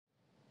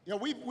You know,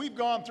 we've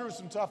gone through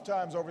some tough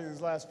times over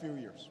these last few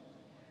years.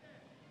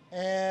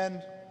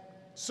 And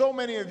so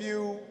many of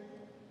you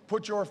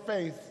put your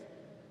faith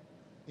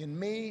in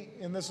me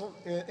in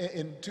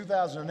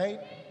 2008,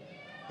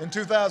 in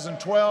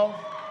 2012.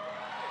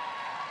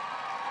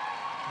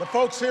 The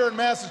folks here in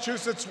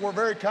Massachusetts were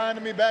very kind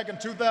to me back in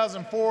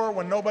 2004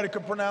 when nobody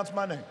could pronounce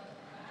my name.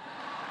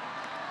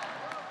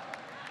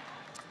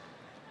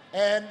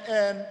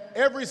 And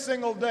every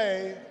single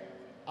day,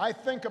 I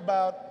think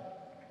about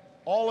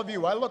all of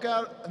you. I look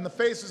out in the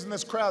faces in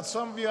this crowd.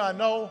 Some of you I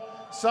know,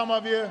 some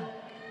of you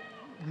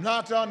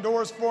knocked on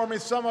doors for me,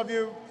 some of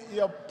you,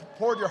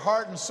 poured your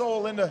heart and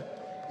soul into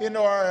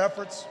our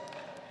efforts.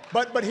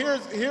 But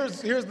here's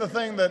the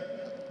thing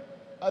that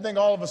I think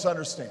all of us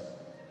understand.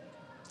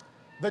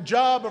 The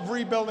job of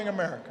rebuilding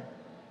America,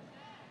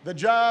 the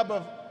job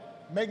of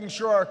making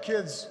sure our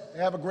kids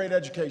have a great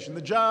education,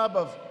 the job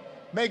of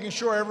making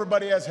sure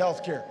everybody has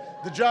health care,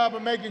 the job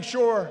of making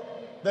sure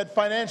that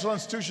financial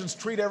institutions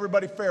treat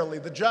everybody fairly,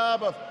 the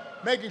job of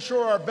making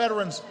sure our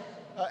veterans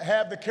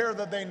have the care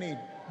that they need,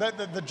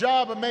 the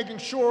job of making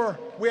sure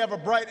we have a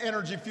bright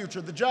energy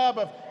future, the job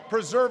of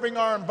preserving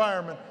our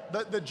environment,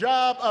 the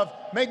job of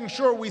making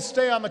sure we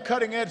stay on the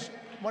cutting edge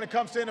when it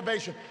comes to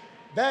innovation.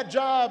 That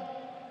job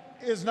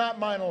is not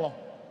mine alone.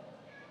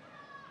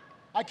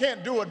 I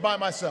can't do it by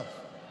myself.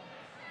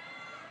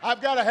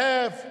 I've got to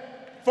have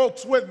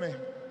folks with me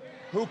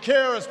who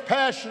care as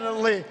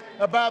passionately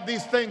about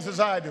these things as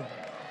I do.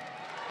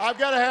 I've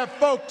got to have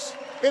folks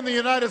in the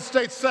United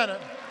States Senate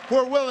who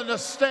are willing to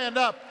stand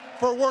up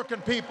for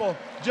working people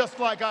just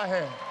like I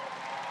have.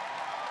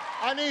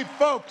 I need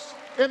folks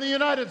in the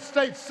United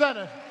States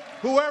Senate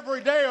who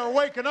every day are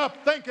waking up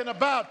thinking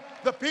about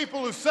the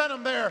people who sent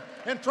them there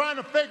and trying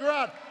to figure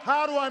out,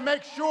 how do I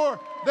make sure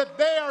that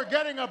they are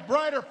getting a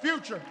brighter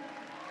future?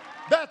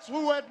 That's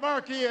who Ed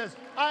Markey is.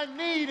 I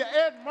need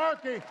Ed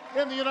Markey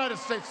in the United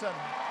States Senate.